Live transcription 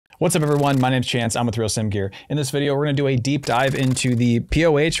What's up everyone, my name's Chance, I'm with Real Sim Gear. In this video, we're gonna do a deep dive into the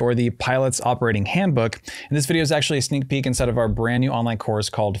POH or the Pilot's Operating Handbook. And this video is actually a sneak peek inside of our brand new online course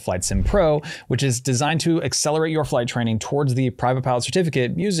called Flight Sim Pro, which is designed to accelerate your flight training towards the private pilot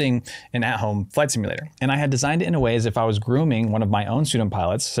certificate using an at-home flight simulator. And I had designed it in a way as if I was grooming one of my own student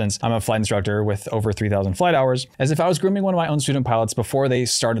pilots, since I'm a flight instructor with over 3,000 flight hours, as if I was grooming one of my own student pilots before they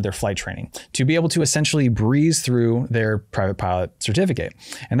started their flight training, to be able to essentially breeze through their private pilot certificate.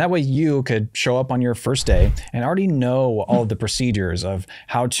 And that way you could show up on your first day and already know all of the procedures of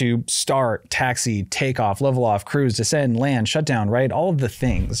how to start, taxi, take off, level off, cruise, descend, land, shut down, right? All of the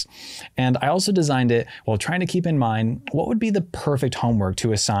things. And I also designed it while trying to keep in mind what would be the perfect homework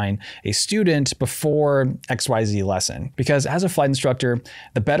to assign a student before XYZ lesson. Because as a flight instructor,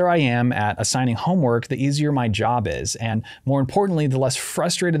 the better I am at assigning homework, the easier my job is. And more importantly, the less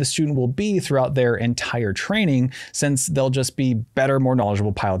frustrated the student will be throughout their entire training, since they'll just be better, more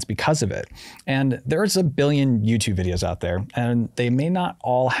knowledgeable pilots because of it. And there's a billion YouTube videos out there, and they may not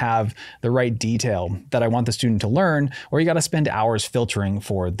all have the right detail that I want the student to learn, or you got to spend hours filtering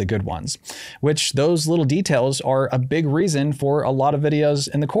for the good ones, which those little details are a big reason for a lot of videos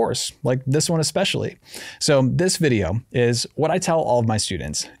in the course, like this one especially. So this video is what I tell all of my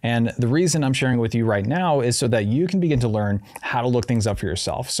students. And the reason I'm sharing it with you right now is so that you can begin to learn how to look things up for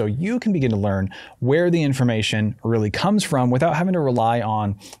yourself. So you can begin to learn where the information really comes from without having to rely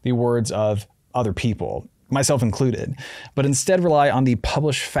on the words of other people, myself included, but instead rely on the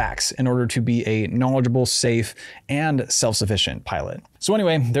published facts in order to be a knowledgeable, safe, and self-sufficient pilot. So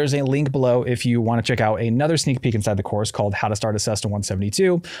anyway, there's a link below if you want to check out another sneak peek inside the course called How to Start a Cessna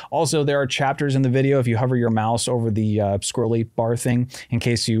 172. Also, there are chapters in the video if you hover your mouse over the scrolly bar thing in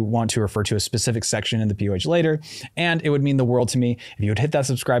case you want to refer to a specific section in the POH later. And it would mean the world to me if you would hit that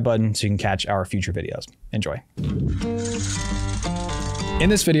subscribe button so you can catch our future videos. Enjoy. In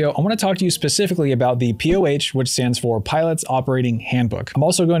this video, I want to talk to you specifically about the POH, which stands for Pilot's Operating Handbook. I'm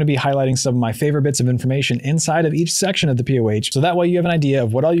also going to be highlighting some of my favorite bits of information inside of each section of the POH, so that way you have an idea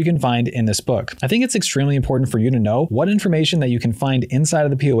of what all you can find in this book. I think it's extremely important for you to know what information that you can find inside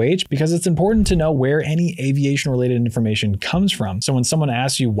of the POH, because it's important to know where any aviation-related information comes from. So when someone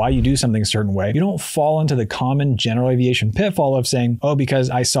asks you why you do something a certain way, you don't fall into the common general aviation pitfall of saying, oh,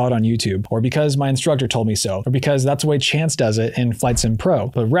 because I saw it on YouTube, or because my instructor told me so, or because that's the way Chance does it in Flight Sim Pro.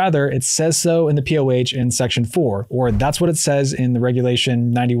 But rather it says so in the POH in section 4, or that's what it says in the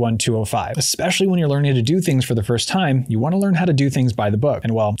regulation 91-205. Especially when you're learning to do things for the first time, you want to learn how to do things by the book.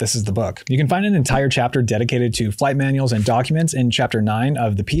 And well, this is the book. You can find an entire chapter dedicated to flight manuals and documents in chapter 9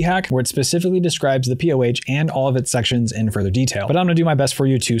 of the PHAC, where it specifically describes the POH and all of its sections in further detail. But I'm going to do my best for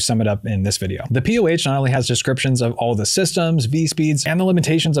you to sum it up in this video. The POH not only has descriptions of all the systems, V-speeds, and the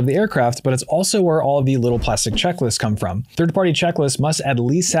limitations of the aircraft, but it's also where all of the little plastic checklists come from. Third-party checklists must at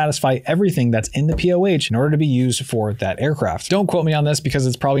least satisfy everything that's in the POH in order to be used for that aircraft. Don't quote me on this because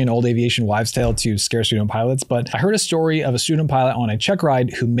it's probably an old aviation wives' tale to scare student pilots, but I heard a story of a student pilot on a check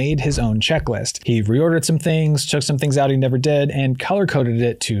ride who made his own checklist. He reordered some things, took some things out he never did, and color-coded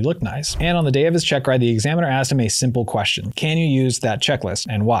it to look nice. And on the day of his check ride, the examiner asked him a simple question. Can you use that checklist,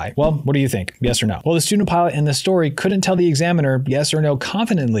 and why? Well, what do you think? Yes or no? Well, the student pilot in this story couldn't tell the examiner yes or no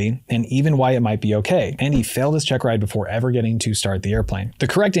confidently, and even why it might be okay. And he failed his check ride before ever getting to start the airplane. The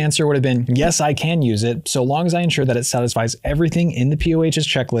correct answer would have been, yes, I can use it, so long as I ensure that it satisfies everything in the POH's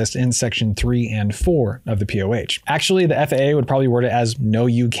checklist in section 3 and 4 of the POH. Actually, the FAA would probably word it as, no,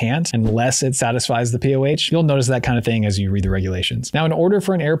 you can't, unless it satisfies the POH. You'll notice that kind of thing as you read the regulations. Now, in order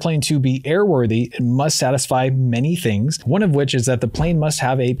for an airplane to be airworthy, it must satisfy many things, one of which is that the plane must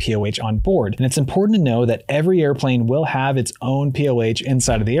have a POH on board. And it's important to know that every airplane will have its own POH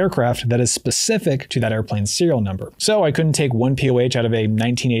inside of the aircraft that is specific to that airplane's serial number. So I couldn't take one POH out of a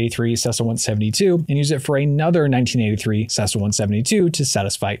 1983 Cessna 172 and use it for another 1983 Cessna 172 to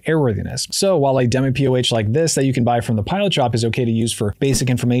satisfy airworthiness. So while a dummy POH like this that you can buy from the pilot shop is okay to use for basic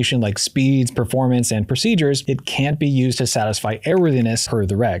information like speeds, performance, and procedures, it can't be used to satisfy airworthiness per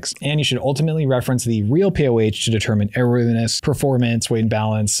the regs. And you should ultimately reference the real POH to determine airworthiness, performance, weight and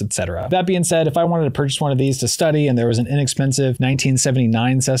balance, etc. That being said, if I wanted to purchase one of these to study and there was an inexpensive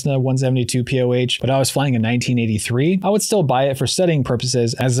 1979 Cessna 172 POH, but I was flying a 1983, I would still buy it for studying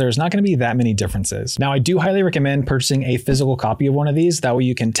purposes, as there's not going to be that many differences. Now, I do highly recommend purchasing a physical copy of one of these. That way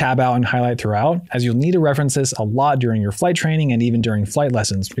you can tab out and highlight throughout, as you'll need to reference this a lot during your flight training and even during flight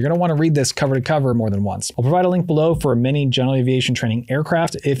lessons. You're going to want to read this cover to cover more than once. I'll provide a link below for many general aviation training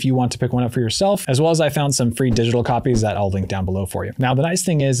aircraft if you want to pick one up for yourself, as well as I found some free digital copies that I'll link down below for you. Now, the nice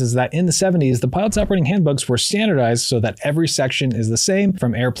thing is that in the 70s, the pilot's operating handbooks were standardized so that every section is the same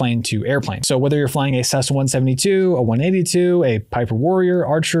from airplane to airplane. So whether you're flying a Cessna 172, a 182, a Piper Warrior,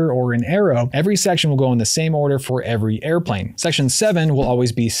 Archer, or an Arrow, every section will go in the same order for every airplane. Section 7 will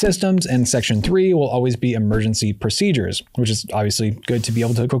always be systems, and section 3 will always be emergency procedures, which is obviously good to be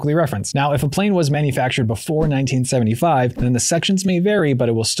able to quickly reference. Now, if a plane was manufactured before 1975, then the sections may vary, but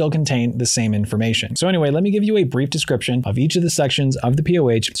it will still contain the same information. So anyway, let me give you a brief description of each of the sections of the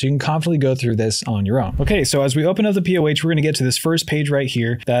POH so you can confidently go through this on your own. Okay, so as we open up the POH, we're going to get to this first page right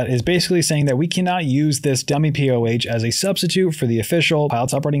here that is basically saying that we cannot use this dummy POH as a substitute for the official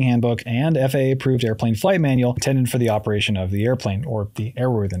Pilot's Operating Handbook and FAA-approved airplane flight manual intended for the operation of the airplane or the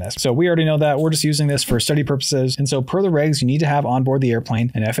airworthiness. So we already know that. We're just using this for study purposes. And so per the regs, you need to have on board the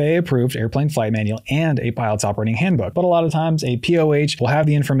airplane an FAA-approved airplane flight manual and a Pilot's Operating Handbook. But a lot of times a POH will have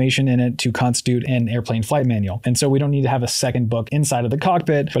the information in it to constitute an airplane flight manual. And so we don't need to have a second book inside of the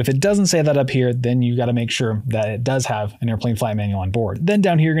cockpit. But if it doesn't say that up here, then you got to make sure that it does have an airplane flight manual on board. Then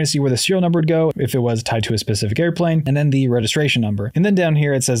down here, you're going to see where the serial number would go if it was tied to a specific airplane, and then the registration number. And then down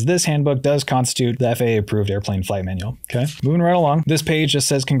here, it says this handbook does constitute the FAA-approved airplane flight manual. Okay, moving right along. This page just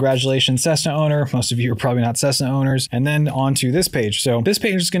says, congratulations, Cessna owner. Most of you are probably not Cessna owners. And then on to this page. So this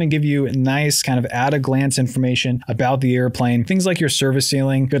page is going to give you nice kind of at-a-glance information about the airplane. Things like your service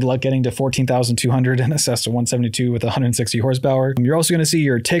ceiling. Good luck getting to 14,200 in a Cessna 172 with 160 horsepower. You're also going to see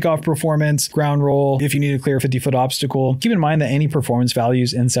your takeoff performance, ground roll, if you need to clear a 50-foot obstacle. Keep in mind that any performance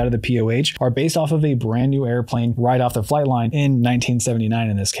values inside of the POH are based off of a brand new airplane right off the flight line in 1979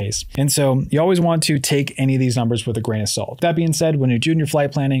 in this case. And so you always want to take any of these numbers with a grain of salt. That being said, when you're doing your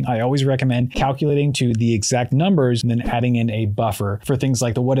flight planning, I always recommend calculating to the exact numbers and then adding in a buffer for things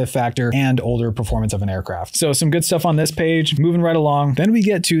like the what if factor and older performance of an aircraft. So some good stuff on this page. Moving right along, then we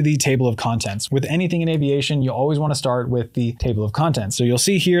get to the table of contents. With anything in aviation, you always want to start with the table of contents. So you'll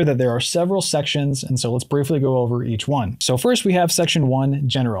see here that there are several sections, and so let's briefly go over each one. So first we have section 1,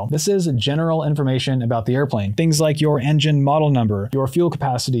 general. This is general information about the airplane. Things like your engine model number, your fuel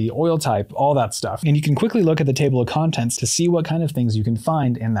capacity, oil type, all that stuff. And you can quickly look at the table of contents to see what kind of things you can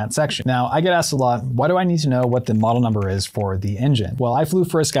find in that section. Now, I get asked a lot, why do I need to know what the model number is for the engine? Well, I flew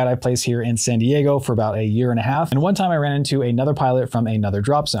for a skydive place here in San Diego for about a year and a half. And one time I ran into another pilot from another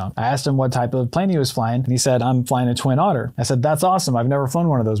drop zone. I asked him what type of plane he was flying, and he said, I'm flying a Twin Otter. I said, that's awesome. I've never flown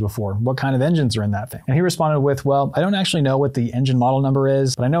one of those before. What kind of engines are in that thing? And he responded with, well, I don't actually know what the engine model number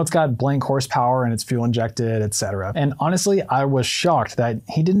is, but I know it's got blank horsepower and it's fuel injected, etc. And honestly, I was shocked that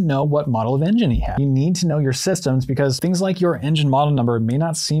he didn't know what model of engine he had. You need to know your systems because things like your engine model number may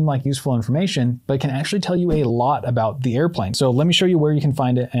not seem like useful information, but can actually tell you a lot about the airplane. So let me show you where you can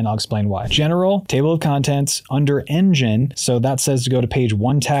find it and I'll explain why. General, table of contents, under engine. So that says to go to page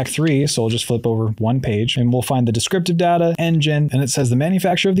 1 TAC 3. So we'll just flip over one page and we'll find the descriptive data, engine, and it says the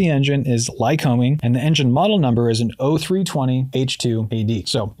manufacturer of the engine is Lycoming and the engine model number is an 0320 H2AD.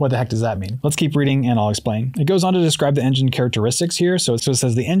 So what the heck does that mean? Let's keep reading and I'll explain. It goes on to describe the engine characteristics here. So it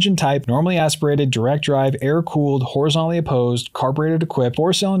says the engine type, normally aspirated, direct drive, air-cooled, horizontally opposed, carbureted equipped,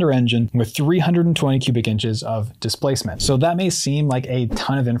 4-cylinder engine with 320 cubic inches of displacement. So that may seem like a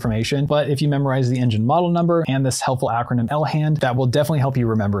ton of information, but if you memorize the engine model number and this helpful acronym LHAND, that will definitely help you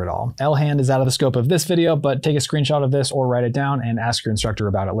remember it all. LHAND is out of the scope of this video, but take a screenshot of this or write it down and ask your instructor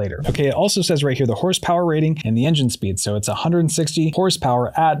about it later. Okay, it also says right here the horsepower rating and the engine speed. So it's 160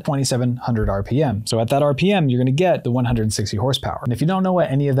 horsepower at 2700 RPM. So at that RPM, you're going to get the 160 horsepower. And if you don't know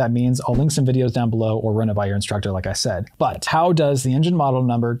what any of that means, I'll link some videos down below or run it by your instructor like I said. But how does the engine model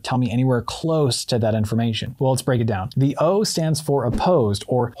number tell me anywhere close to that information? Well, let's break it down. The O stands for opposed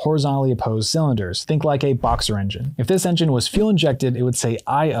or horizontally opposed cylinders. Think like a boxer engine. If this engine was fuel injected, it would say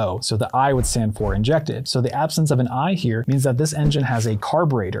IO. So the I would stand for injected. So the absence of an I here means that this engine has a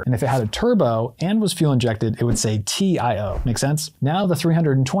carburetor. And if it had a turbo and was fuel injected, it would say TIO. Make sense? Now the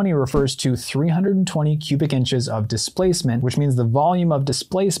 320 refers to 320 cubic inches of displacement, which means the volume of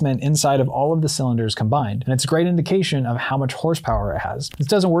displacement inside of all of the cylinders combined. And it's a great indication of how much horsepower it has. This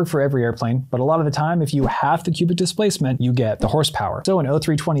doesn't work for every airplane, but a lot of the time, if you half the cubic displacement, you get the horsepower. So an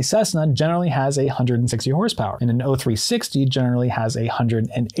 0320 Cessna generally has 160 horsepower, and an 0360 generally has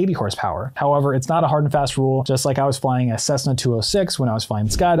 180 horsepower. However, it's not a hard and fast rule, just like I was flying a Cessna 206 when I was flying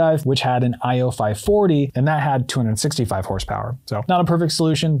skydive, which had an IO 540, and that had 265 horsepower. So not a perfect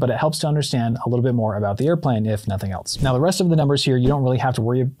solution, but it helps to understand a little bit more about the airplane, if nothing else. Now, the rest of the numbers here, you don't really have to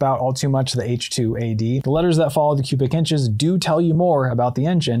worry about all too much, the H2AD. The letters that follow the cubic inches do tell you more about the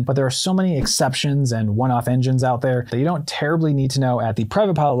engine, but there are so many exceptions and one-off engines out there that you don't terribly need to know at the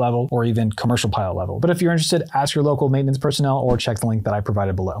private pilot level or even commercial pilot level. But if you're interested, ask your local maintenance personnel or check the link that I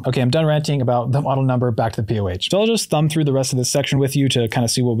provided below. Okay, I'm done ranting about the model number, back to the POH. So I'll just thumb through the rest of this section with you to kind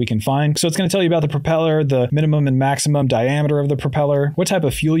of see what we can find. So it's going to tell you about the propeller, the minimum and maximum diameter of the propeller, what type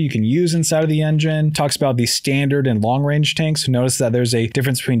of fuel you can use inside of the engine, talks about the standard and and long range tanks, notice that there's a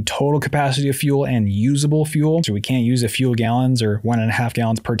difference between total capacity of fuel and usable fuel. So we can't use a fuel gallons or 1.5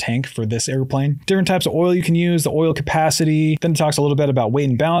 gallons per tank for this airplane. Different types of oil you can use, the oil capacity. Then it talks a little bit about weight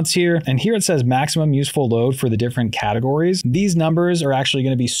and balance here. And here it says maximum useful load for the different categories. These numbers are actually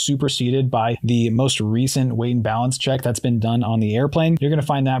going to be superseded by the most recent weight and balance check that's been done on the airplane. You're going to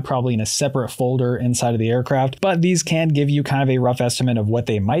find that probably in a separate folder inside of the aircraft, but these can give you kind of a rough estimate of what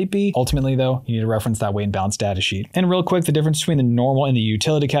they might be. Ultimately though, you need to reference that weight and balance data sheet. And real quick, the difference between the normal and the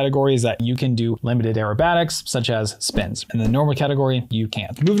utility category is that you can do limited aerobatics, such as spins. In the normal category, you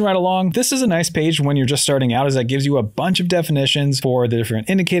can't. Moving right along, this is a nice page when you're just starting out, as that gives you a bunch of definitions for the different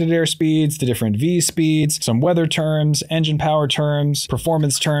indicated air speeds, the different V speeds, some weather terms, engine power terms,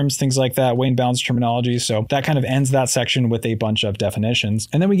 performance terms, things like that, weight and balance terminology. So that kind of ends that section with a bunch of definitions.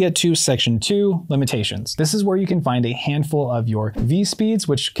 And then we get to section 2, limitations. This is where you can find a handful of your V speeds,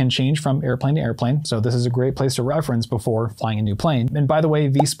 which can change from airplane to airplane. So this is a great place to reference before flying a new plane. And by the way,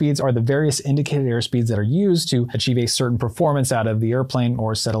 V speeds are the various indicated airspeeds that are used to achieve a certain performance out of the airplane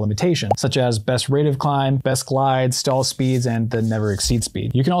or set a limitation, such as best rate of climb, best glide, stall speeds, and the never exceed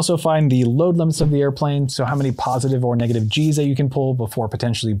speed. You can also find the load limits of the airplane, so how many positive or negative G's that you can pull before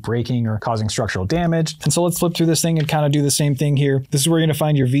potentially breaking or causing structural damage. And so let's flip through this thing and kind of do the same thing here. This is where you're going to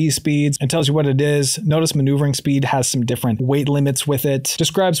find your V speeds. It tells you what it is. Notice maneuvering speed has some different weight limits with it.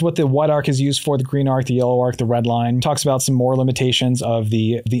 Describes what the white arc is used for, the green arc, the yellow arc, the red line. Talks about some more limitations of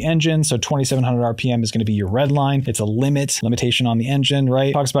the engine. So 2700 RPM is going to be your red line. It's a limitation on the engine,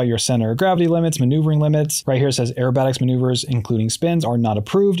 right? Talks about your center of gravity limits, maneuvering limits. Right here it says aerobatics maneuvers, including spins, are not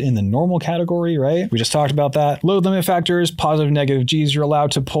approved in the normal category, right? We just talked about that. Load limit factors, positive, negative G's you're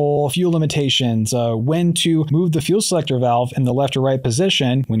allowed to pull, fuel limitations, when to move the fuel selector valve in the left or right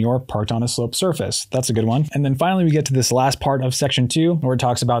position when you're parked on a sloped surface. That's a good one. And then finally, we get to this last part of section 2, where it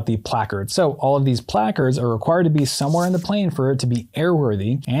talks about the placards. So all of these placards are required to be somewhere in the plane for it to be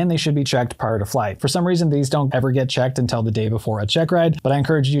airworthy, and they should be checked prior to flight. For some reason, these don't ever get checked until the day before a check ride, but I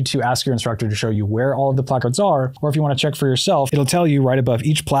encourage you to ask your instructor to show you where all of the placards are, or if you want to check for yourself, it'll tell you right above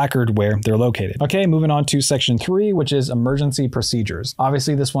each placard where they're located. Okay, moving on to section 3, which is emergency procedures.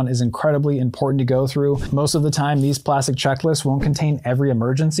 Obviously, this one is incredibly important to go through. Most of the time, these plastic checklists won't contain every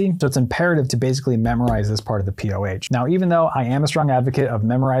emergency, so it's imperative to basically memorize this part of the POH. Now, even though I am a strong advocate of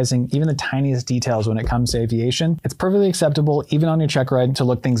memorizing even the tiniest details when it comes to aviation, it's perfectly acceptable, even on your check ride, to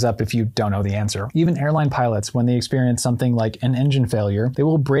look things up if you don't know the answer. Even airline pilots, when they experience something like an engine failure, they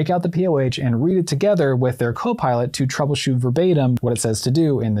will break out the POH and read it together with their co-pilot to troubleshoot verbatim what it says to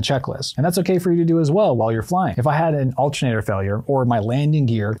do in the checklist. And that's okay for you to do as well while you're flying. If I had an alternator failure or my landing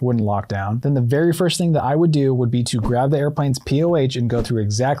gear wouldn't lock down, then the very first thing that I would do would be to grab the airplane's POH and go through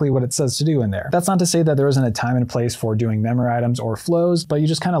exactly what it says to do in there. That's not to say that there isn't a time and place for doing memory items or flows, but you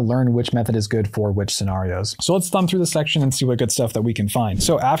just kind of learn which method is good for which scenarios. So let's thumb through the section and see what good stuff that we can find.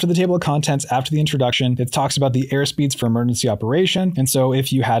 So after the table of contents, after the introduction, it talks about the airspeeds for emergency operation. And so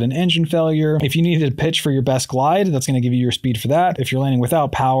if you had an engine failure, if you needed to pitch for your best glide, that's going to give you your speed for that. If you're landing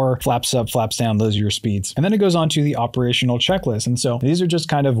without power, flaps up, flaps down, those are your speeds. And then it goes on to the operational checklist. And so these are just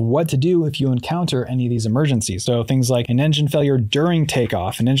kind of what to do if you encounter any of these emergencies. So things like an engine failure during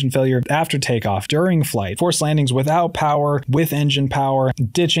takeoff, an engine failure after takeoff, during flight, forced landings without power, with engine power,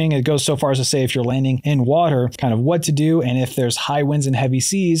 ditching. It goes so far as to say if you're landing in water, kind of what to do. And if there's high winds and heavy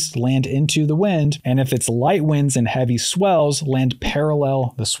seas, land into the wind. And if it's light winds and heavy swells, land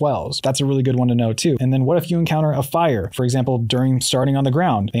parallel the swells. That's a really good one to know too. And then what if you encounter a fire, for example, during starting on the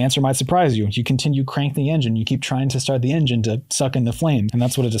ground? The answer might surprise you. You continue crank the engine. You keep trying to start the engine to suck in the flames. And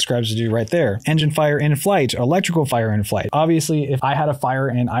that's what it describes to do right there. Engine fire in flight, electrical fire in flight. Obviously, if I had a fire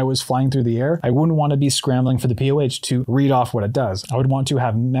and I was flying through the air, I wouldn't want to be scrambling for the POH to read off what it does. I would want to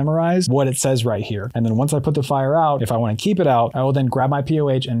have memorized what it says right here. And then once I put the fire out, if I want to keep it out, I will then grab my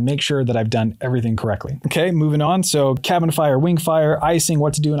POH and make sure that I've done everything correctly. Okay, moving on. So cabin fire, wing fire, icing,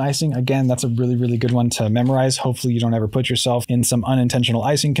 what to do in icing. Again, that's a really, really good one to memorize. Hopefully you don't ever put yourself in some unintentional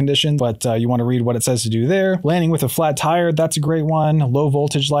icing conditions, but you want to read what it says to do there. Landing with a flat tire, that's a great one. Low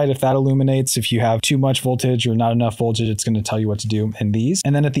voltage light, if that illuminates. If you have too much voltage or not enough voltage, it's going to tell you what to do in these.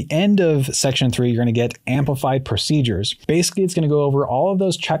 And then at the end of section 3, you're going to get amplified procedures. Basically, it's going to go over all of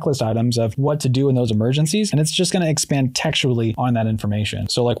those checklist items of what to do in those emergencies, and it's just going to expand textually on that information.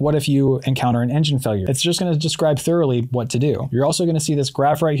 So like, what if you encounter an engine failure? It's just going to describe thoroughly what to do. You're also going to see this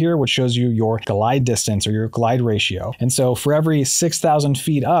graph right here, which shows you your glide distance or your glide ratio. And so for every 6,000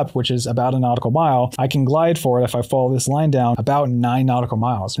 feet up, which is about a nautical mile, I can glide for it, if I follow this line down, about 9 nautical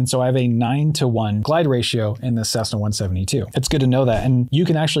miles. And so I have a 9:1 glide ratio in the Cessna 172. It's good to know that. And you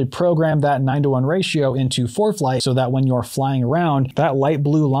can actually program that 9:1 ratio into ForeFlight so that when you're flying around, that light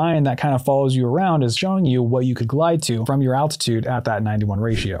blue line that kind of follows you around is showing showing you what you could glide to from your altitude at that 91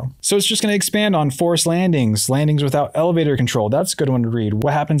 ratio. So it's just going to expand on forced landings, landings without elevator control. That's a good one to read.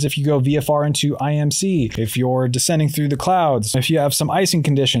 What happens if you go VFR into IMC? If you're descending through the clouds, if you have some icing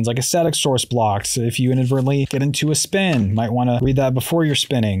conditions like a static source blocked, if you inadvertently get into a spin, might want to read that before you're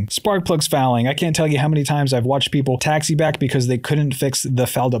spinning. Spark plugs fouling. I can't tell you how many times I've watched people taxi back because they couldn't fix the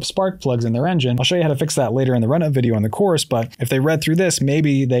fouled up spark plugs in their engine. I'll show you how to fix that later in the run-up video on the course, but if they read through this,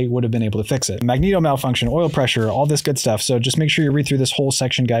 maybe they would have been able to fix it. Magneto malfunction, oil pressure, all this good stuff. So just make sure you read through this whole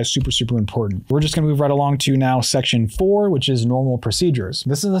section, guys. Super, super important. We're just going to move right along to now section 4, which is normal procedures.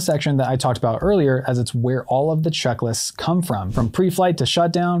 This is the section that I talked about earlier, as it's where all of the checklists come from. From pre-flight to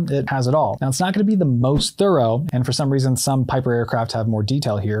shutdown, it has it all. Now, it's not going to be the most thorough, and for some reason, some Piper aircraft have more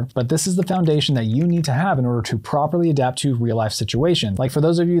detail here, but this is the foundation that you need to have in order to properly adapt to real-life situations. Like for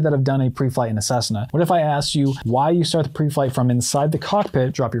those of you that have done a pre-flight in a Cessna, what if I asked you why you start the pre-flight from inside the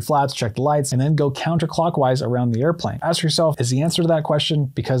cockpit, drop your flaps, check the lights, and then go counterclockwise around the airplane? Ask yourself, is the answer to that question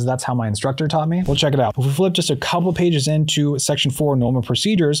because that's how my instructor taught me? Well, check it out. If we flip just a couple pages into section 4, normal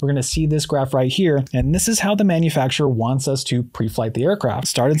procedures, we're going to see this graph right here, and this is how the manufacturer wants us to pre-flight the aircraft.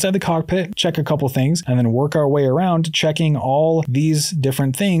 Start inside the cockpit, check a couple things, and then work our way around checking all these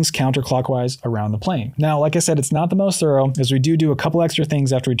different things counterclockwise around the plane. Now, like I said, it's not the most thorough, as we do a couple extra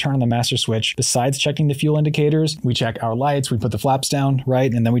things after we turn on the master switch. Besides checking the fuel indicators, we check our lights, we put the flaps down,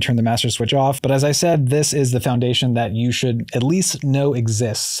 right? And then we turn the master switch off. But as I said, this is the foundation that you should at least know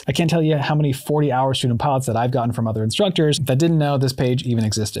exists. I can't tell you how many 40-hour student pilots that I've gotten from other instructors that didn't know this page even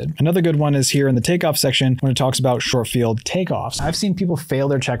existed. Another good one is here in the takeoff section when it talks about short field takeoffs. I've seen people fail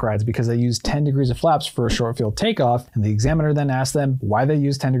their check rides because they use 10 degrees of flaps for a short field takeoff, and the examiner then asked them why they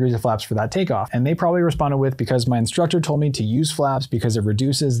use 10 degrees of flaps for that takeoff. And they probably responded with, because my instructor told me to use flaps because it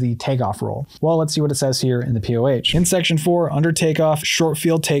reduces the takeoff roll. Well, let's see what it says here in the POH. In section 4, under takeoff, short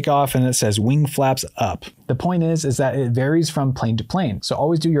field takeoff, and it says wing flaps up. The point is that it varies from plane to plane. So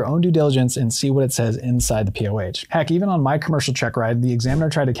always do your own due diligence and see what it says inside the POH. Heck, even on my commercial check ride, the examiner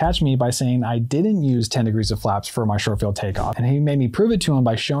tried to catch me by saying I didn't use 10 degrees of flaps for my short field takeoff. And he made me prove it to him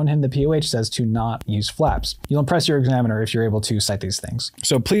by showing him the POH says to not use flaps. You'll impress your examiner if you're able to cite these things.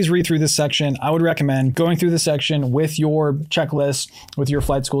 So please read through this section. I would recommend going through this section with your checklist, with your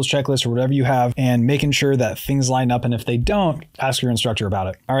flight school's checklist or whatever you have, and making sure that things line up. And if they don't, ask your instructor about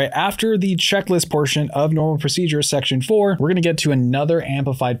it. All right, after the checklist portion of normal procedure section 4, we're going to get to another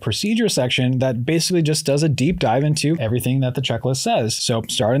amplified procedure section that basically just does a deep dive into everything that the checklist says. So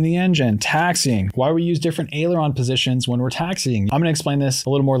starting the engine, taxiing, why we use different aileron positions when we're taxiing. I'm going to explain this a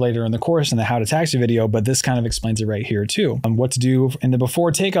little more later in the course in the how to taxi video, but this kind of explains it right here too. What to do in the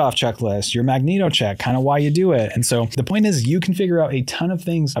before takeoff checklist, your magneto check, kind of why you do it. And so the point is you can figure out a ton of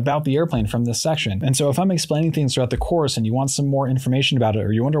things about the airplane from this section. And so if I'm explaining things throughout the course and you want some more information about it,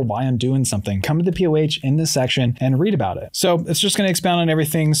 or you wonder why I'm doing something, come to the POH in this section and read about it. So it's just going to expound on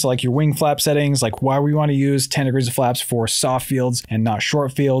everything. So like your wing flap settings, like why we want to use 10 degrees of flaps for soft fields and not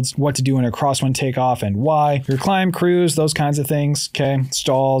short fields, what to do in a crosswind takeoff and why, your climb, cruise, those kinds of things. Okay.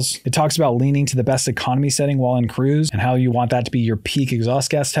 Stalls. It talks about leaning to the best economy setting while in cruise and how you want that to be your peak exhaust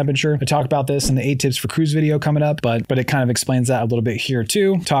gas temperature. I talk about this in the 8 tips for cruise video coming up, but it kind of explains that a little bit here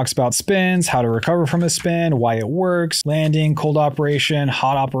too. Talks about spins, how to recover from a spin, why it works, landing, cold operation,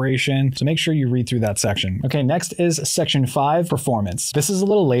 hot operation. So make sure you read through that section. Okay. Next is section 5, performance. This is a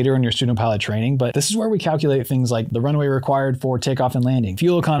little later in your student pilot training, but this is where we calculate things like the runway required for takeoff and landing,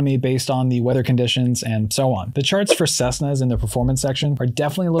 fuel economy based on the weather conditions, and so on. The charts for Cessnas in the performance section are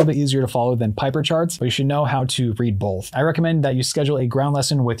definitely a little bit easier to follow than Piper charts, but you should know how to read both. I recommend that you schedule a ground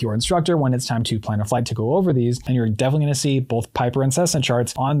lesson with your instructor when it's time to plan a flight to go over these, and you're definitely going to see both Piper and Cessna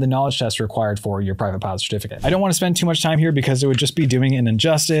charts on the knowledge test required for your private pilot certificate. I don't want to spend too much time here because it would just be doing an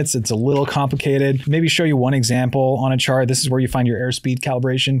injustice. It's a little complicated. Maybe show you one example on a chart. This is where you find your airspeed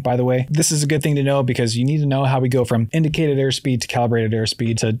calibration, by the way. This is a good thing to know because you need to know how we go from indicated airspeed to calibrated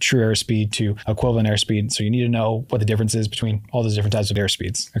airspeed to true airspeed to equivalent airspeed. So you need to know what the difference is between all those different types of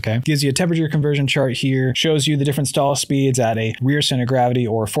airspeeds. Okay. Gives you a temperature conversion chart here, shows you the different stall speeds at a rear center of gravity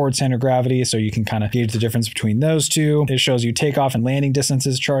or forward center of gravity. So you can kind of gauge the difference between those two. It shows you takeoff and landing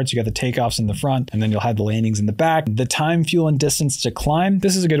distances charts. You got the takeoffs in the front and then you'll have the landings in the back. The time, fuel, and distance to climb.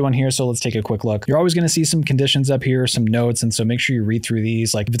 This is a good one here. So let's take a quick look. You're always going to see some conditions up here, some notes. And so make sure you read through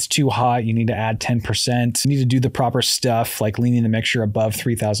these. Like if it's too hot, you need to add 10%. You need to do the proper stuff like leaning the mixture above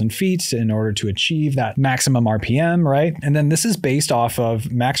 3,000 feet in order to achieve that maximum RPM, right? And then this is based off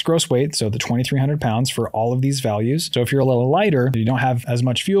of max gross weight. So the 2,300 pounds for all of these values. So if you're a little lighter, you don't have as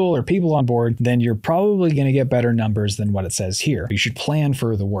much fuel or people on board, then you're probably going to get better numbers than what it says here. You should plan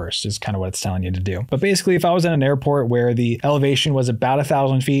for the worst is kind of what it's telling you to do. But basically, if I was at an airport where the elevation was about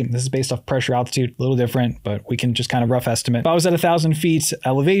 1,000 feet, this is based off stuff. Pressure, altitude, a little different, but we can just kind of rough estimate. If I was at 1,000 feet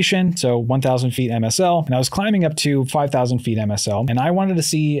elevation, so 1,000 feet MSL, and I was climbing up to 5,000 feet MSL, and I wanted to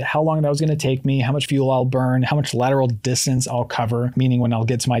see how long that was going to take me, how much fuel I'll burn, how much lateral distance I'll cover, meaning when I'll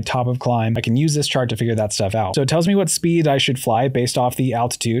get to my top of climb, I can use this chart to figure that stuff out. So it tells me what speed I should fly based off the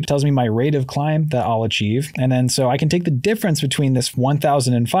altitude, it tells me my rate of climb that I'll achieve, and then so I can take the difference between this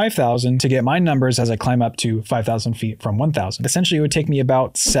 1,000 and 5,000 to get my numbers as I climb up to 5,000 feet from 1,000. Essentially, it would take me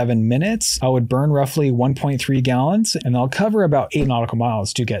about 7 minutes. I would burn roughly 1.3 gallons, and I'll cover about 8 nautical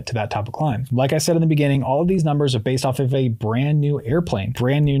miles to get to that top of climb. Like I said in the beginning, all of these numbers are based off of a brand new airplane,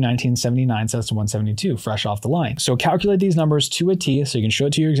 brand new 1979 Cessna 172, fresh off the line. So calculate these numbers to a T so you can show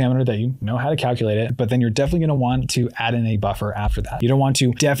it to your examiner that you know how to calculate it, but then you're definitely going to want to add in a buffer after that. You don't want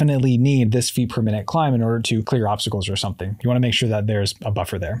to definitely need this feet per minute climb in order to clear obstacles or something. You want to make sure that there's a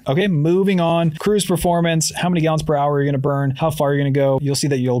buffer there. Okay, moving on. Cruise performance, how many gallons per hour are you going to burn? How far are you going to go? You'll see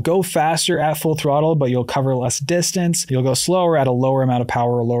that you'll go faster at full throttle, but you'll cover less distance. You'll go slower at a lower amount of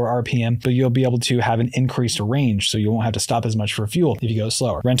power or lower RPM, but you'll be able to have an increased range, so you won't have to stop as much for fuel if you go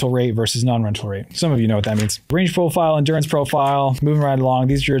slower. Rental rate versus non-rental rate. Some of you know what that means. Range profile, endurance profile, moving right along.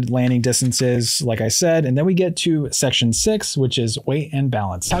 These are your landing distances, like I said, and then we get to section 6, which is weight and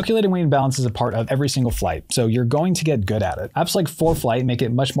balance. Calculating weight and balance is a part of every single flight, so you're going to get good at it. Apps like ForeFlight make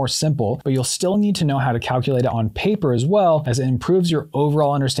it much more simple, but you'll still need to know how to calculate it on paper as well, as it improves your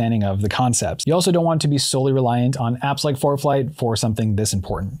overall understanding of the concepts. You also don't want to be solely reliant on apps like ForeFlight for something this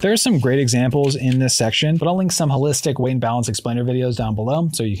important. There are some great examples in this section, but I'll link some holistic weight and balance explainer videos down below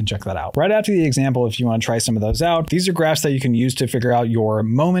so you can check that out. Right after the example, if you want to try some of those out, these are graphs that you can use to figure out your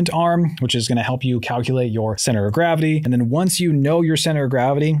moment arm, which is going to help you calculate your center of gravity. And then once you know your center of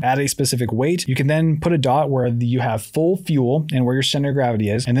gravity at a specific weight, you can then put a dot where you have full fuel and where your center of gravity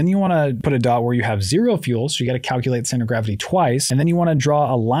is. And then you want to put a dot where you have zero fuel. So you got to calculate center of gravity twice. And then you want to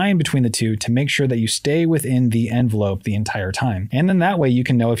draw a line between the two to make sure that you stay within the envelope the entire time. And then that way you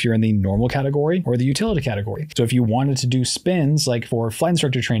can know if you're in the normal category or the utility category. So if you wanted to do spins, like for flight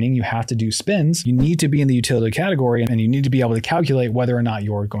instructor training, you have to do spins. You need to be in the utility category and you need to be able to calculate whether or not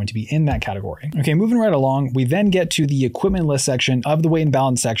you're going to be in that category. Okay, moving right along, we then get to the equipment list section of the weight and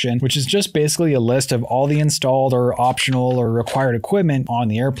balance section, which is just basically a list of all the installed or optional or required equipment on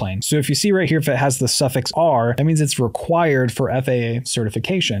the airplane. So if you see right here, if it has the suffix R, that means it's required for FAA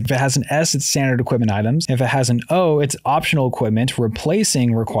certification. If it has an S, it's standard equipment items. If it has an O, it's optional equipment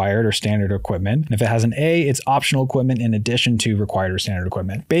replacing required or standard equipment. And if it has an A, it's optional equipment in addition to required or standard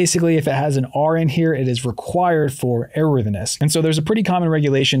equipment. Basically, if it has an R in here, it is required for airworthiness. And so there's a pretty common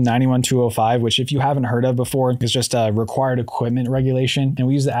regulation, 91205, which if you haven't heard of before, is just a required equipment regulation. And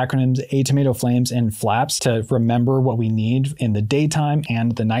we use the acronyms A, tomato flames, and flaps to remember what we need in the daytime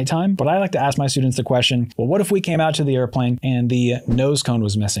and the nighttime. But I like to ask my students the question, well, what if we came out to the airplane and the nose cone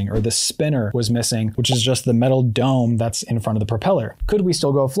was missing or the spinner was missing, which is just the metal dome that's in front of the propeller? Could we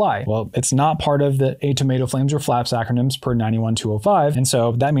still go fly? Well, it's not part of the A, tomato flames, or flaps acronyms per 91205. And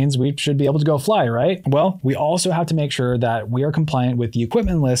so that means we should be able to go fly, right? Well, we also have to make sure that we are compliant with the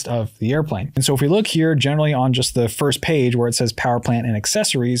equipment list of the airplane. And so if we look here generally on just the first page where it says power plant and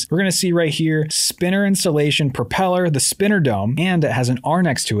accessories, we're going to see right here, spinner installation propeller, the spinner dome, and it has an R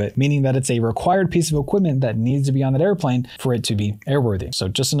next to it, meaning that it's a required piece of equipment that needs to be on that airplane for it to be airworthy. So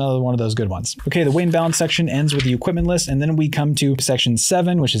just another one of those good ones. Okay, the weight and balance section ends with the equipment list, and then we come to section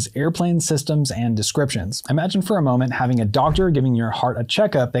 7, which is airplane systems and descriptions. Imagine for a moment having a doctor giving your heart a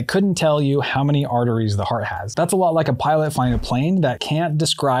checkup that couldn't tell you how many arteries the heart has. That's a lot like a pilot flying a plane that can't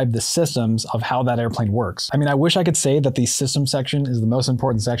describe the systems of how that airplane works. I mean, I wish I could say that the system section is the most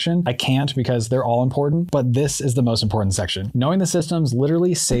important section. I can't because they're all important, but this is the most important section. Knowing the systems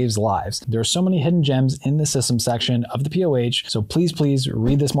literally saves lives. There are so many hidden gems in the system section of the POH, so please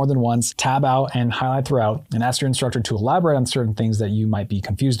read this more than once, tab out and highlight throughout, and ask your instructor to elaborate on certain things that you might be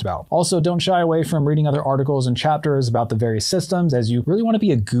confused about. Also, don't shy away from reading other articles and chapters about the various systems, as you really want to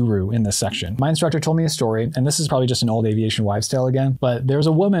be a guru in this section. My instructor told me a story, and this is probably just an old aviation wives' tale again, but there was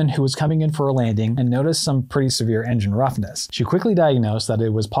a woman who was coming in for a landing and noticed some pretty severe engine roughness. She quickly diagnosed that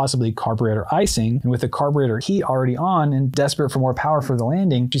it was possibly carburetor icing, and with the carburetor heat already on and desperate for more power for the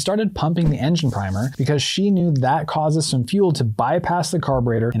landing, she started pumping the engine primer because she knew that causes some fuel to bypass the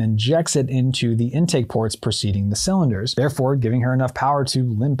carburetor and injects it into the intake ports preceding the cylinders, therefore giving her enough power to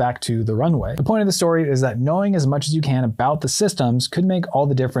limp back to the runway. The point of the story is that knowing as much as you can about the systems could make all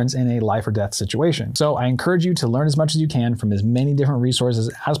the difference in a life or death situation. So I encourage you to learn as much as you can from as many different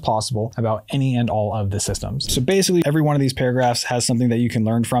resources as possible about any and all of the systems. So basically every one of these paragraphs has something that you can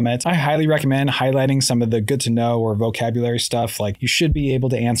learn from it. I highly recommend highlighting some of the good to know or vocabulary stuff, like you should be able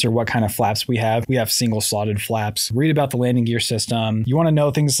to answer what kind of flaps we have. We have single slotted flaps. Read about the landing gear system. You want want to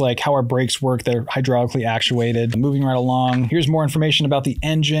know things like how our brakes work. They're hydraulically actuated. Moving right along. Here's more information about the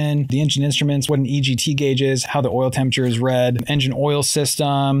engine instruments, what an EGT gauge is, how the oil temperature is read, engine oil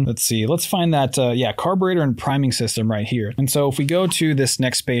system. Let's see. Let's find that, carburetor and priming system right here. And so if we go to this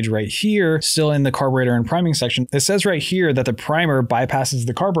next page right here, still in the carburetor and priming section, it says right here that the primer bypasses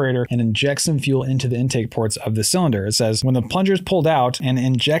the carburetor and injects some fuel into the intake ports of the cylinder. It says when the plunger is pulled out and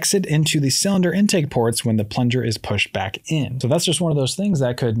injects it into the cylinder intake ports when the plunger is pushed back in. So that's just one of those things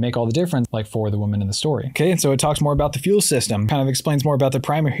that could make all the difference, like for the woman in the story. Okay, and so it talks more about the fuel system, kind of explains more about the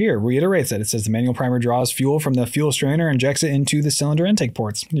primer here, reiterates it. It says the manual primer draws fuel from the fuel strainer, injects it into the cylinder intake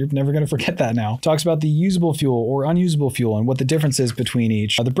ports. You're never going to forget that now. Talks about the usable fuel or unusable fuel and what the difference is between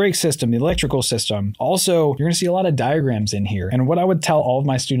each. The brake system, the electrical system. Also, you're going to see a lot of diagrams in here. And what I would tell all of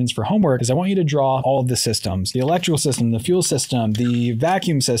my students for homework is I want you to draw all of the systems, the electrical system, the fuel system, the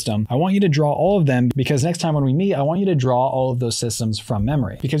vacuum system. I want you to draw all of them because next time when we meet, I want you to draw all of those systems from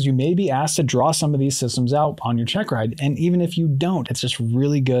memory because you may be asked to draw some of these systems out on your check ride. And even if you don't, it's just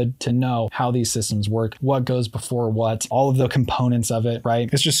really good to know how these systems work, what goes before what, all of the components of it, right?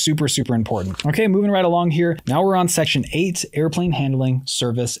 It's just super, super important. Okay, moving right along here. Now we're on section 8, airplane handling,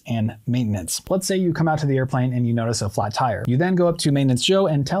 service, and maintenance. Let's say you come out to the airplane and you notice a flat tire. You then go up to Maintenance Joe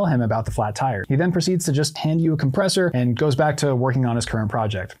and tell him about the flat tire. He then proceeds to just hand you a compressor and goes back to working on his current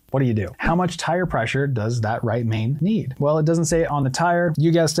project. What do? How much tire pressure does that right main need? Well, it doesn't say it on the tire.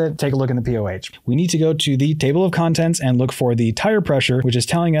 You guessed it. Take a look in the POH. We need to go to the table of contents and look for the tire pressure, which is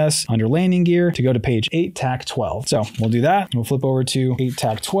telling us under landing gear to go to page 8, tack 12. So we'll do that. We'll flip over to 8,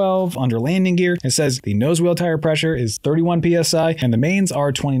 tack 12 under landing gear. It says the nose wheel tire pressure is 31 PSI and the mains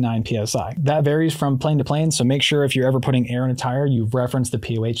are 29 PSI. That varies from plane to plane. So make sure if you're ever putting air in a tire, you've referenced the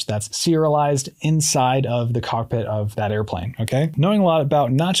POH that's serialized inside of the cockpit of that airplane. Okay. Knowing a lot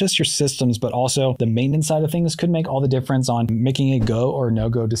about not just your systems, but also the maintenance side of things could make all the difference on making a go or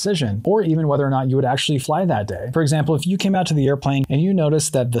no-go decision, or even whether or not you would actually fly that day. For example, if you came out to the airplane and you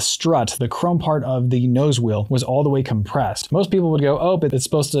noticed that the strut, the chrome part of the nose wheel, was all the way compressed, most people would go, oh, but it's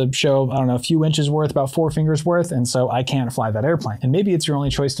supposed to show, I don't know, a few inches worth, about 4 fingers worth, and so I can't fly that airplane. And maybe it's your only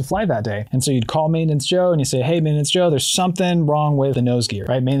choice to fly that day. And so you'd call Maintenance Joe and you say, hey, Maintenance Joe, there's something wrong with the nose gear,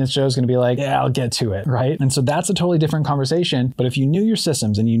 right? Maintenance Joe's going to be like, yeah, I'll get to it, right? And so that's a totally different conversation. But if you knew your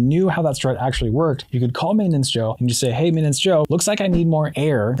systems and you knew how that strut actually worked, you could call Maintenance Joe and just say, hey, Maintenance Joe, looks like I need more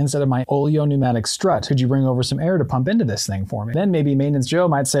air instead of my oleo pneumatic strut. Could you bring over some air to pump into this thing for me? Then maybe Maintenance Joe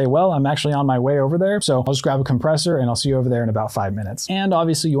might say, well, I'm actually on my way over there, so I'll just grab a compressor and I'll see you over there in about 5 minutes. And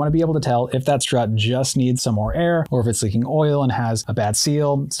obviously you want to be able to tell if that strut just needs some more air or if it's leaking oil and has a bad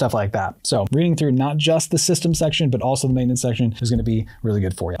seal, stuff like that. So reading through not just the system section, but also the maintenance section is going to be really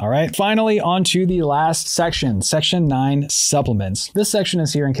good for you. All right. Finally, on to the last section, section 9, supplements. This section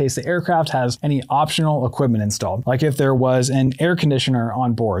is here in case the aircraft has any optional equipment installed, like if there was an air conditioner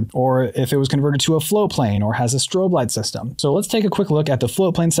on board, or if it was converted to a float plane or has a strobe light system. So let's take a quick look at the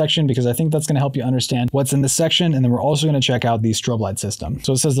float plane section because I think that's going to help you understand what's in this section. And then we're also going to check out the strobe light system.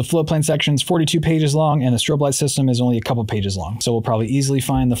 So it says the float plane section is 42 pages long and the strobe light system is only a couple pages long. So we'll probably easily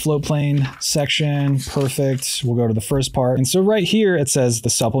find the float plane section. Perfect. We'll go to the first part. And so right here, it says the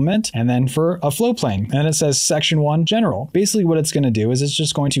supplement and then for a float plane. And then it says section 1 general. Basically what it's going to do is it's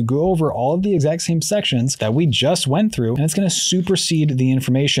just going to go over all of the exact same sections that we just went through, and it's going to supersede the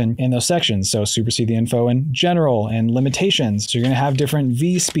information in those sections. So supersede the info in general and limitations. So you're going to have different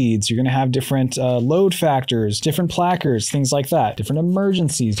V speeds. You're going to have different load factors, different placards, things like that, different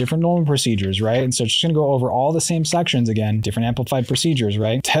emergencies, different normal procedures, right? And so it's just going to go over all the same sections again, different amplified procedures,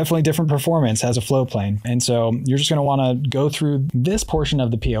 right? Definitely different performance as a float plane. And so you're just going to want to go through this portion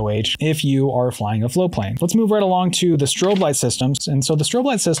of the POH if you are flying a float plane. Let's move right along to the strobe light systems. And so the strobe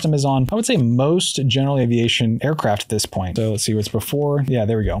light system is on, I would say, most general aviation aircraft at this point. So let's see what's before. Yeah,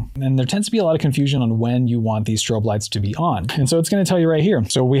 there we go. And there tends to be a lot of confusion on when you want these strobe lights to be on. And so it's going to tell you right here.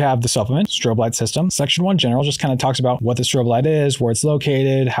 So we have the supplement, strobe light system. Section 1 general just kind of talks about what the strobe light is, where it's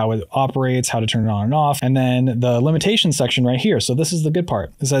located, how it operates, how to turn it on and off. And then the limitations section right here. So this is the good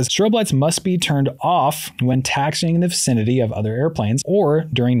part. It says strobe lights must be turned off when taxiing in the vicinity of other airplanes or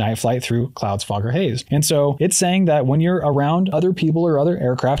during night flight through clouds, fog, or haze. And so it's saying that when you're around other people or other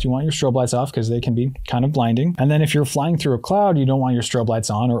aircraft, you want your strobe lights off because they can be kind of blinding. And then if you're flying through a cloud, you don't want your strobe lights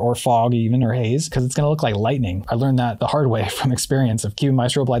on or fog even or haze because it's going to look like lightning. I learned that the hard way from experience of keeping my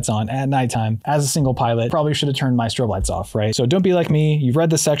strobe lights on at nighttime as a single pilot. Probably should have turned my strobe lights off, right? So don't be like me. You've read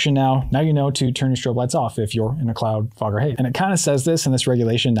this section now. Now you know to turn your strobe lights off if you're in a cloud, fog, or haze. And it kind of says this in this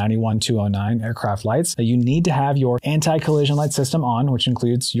regulation 91209 aircraft lights that you need to have your anti-collision light system on, which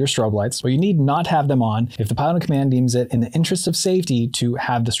includes your strobe lights, but you need not have them on if the pilot in command deems it in the interest of safety to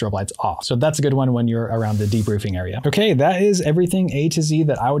have the strobe lights off. So that's a good one when you're around the debriefing area. Okay, that is everything A to Z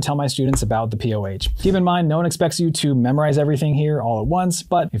that I would tell my students about the POH. Keep in mind, no one expects you to memorize everything here all at once,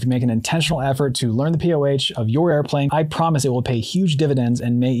 but if you make an intentional effort to learn the POH of your airplane, I promise it will pay huge dividends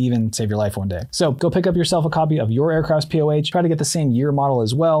and may even save your life one day. So go pick up yourself a copy of your aircraft's POH, try to get the same year model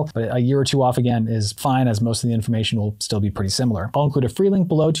as well, but a year or two off again is fine, as most of the information will still be pretty similar. I'll include a free link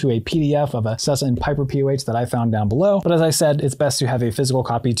below to a PDF of a Cessna and Piper POH that I found down below, but as I said, it's best to have a physical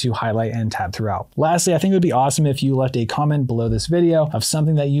copy to highlight and tab throughout. Lastly, I think it would be awesome if you left a comment below this video of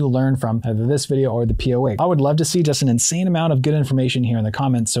something that you learned from either this video or the POH. I would love to see just an insane amount of good information here in the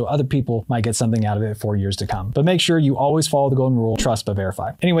comments so other people might get something out of it for years to come. But make sure you always follow the golden rule: trust but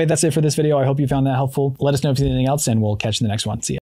verify. Anyway, that's it for this video. I hope you found that helpful. Let us know if you need anything else, and we'll catch you in the next one. See ya.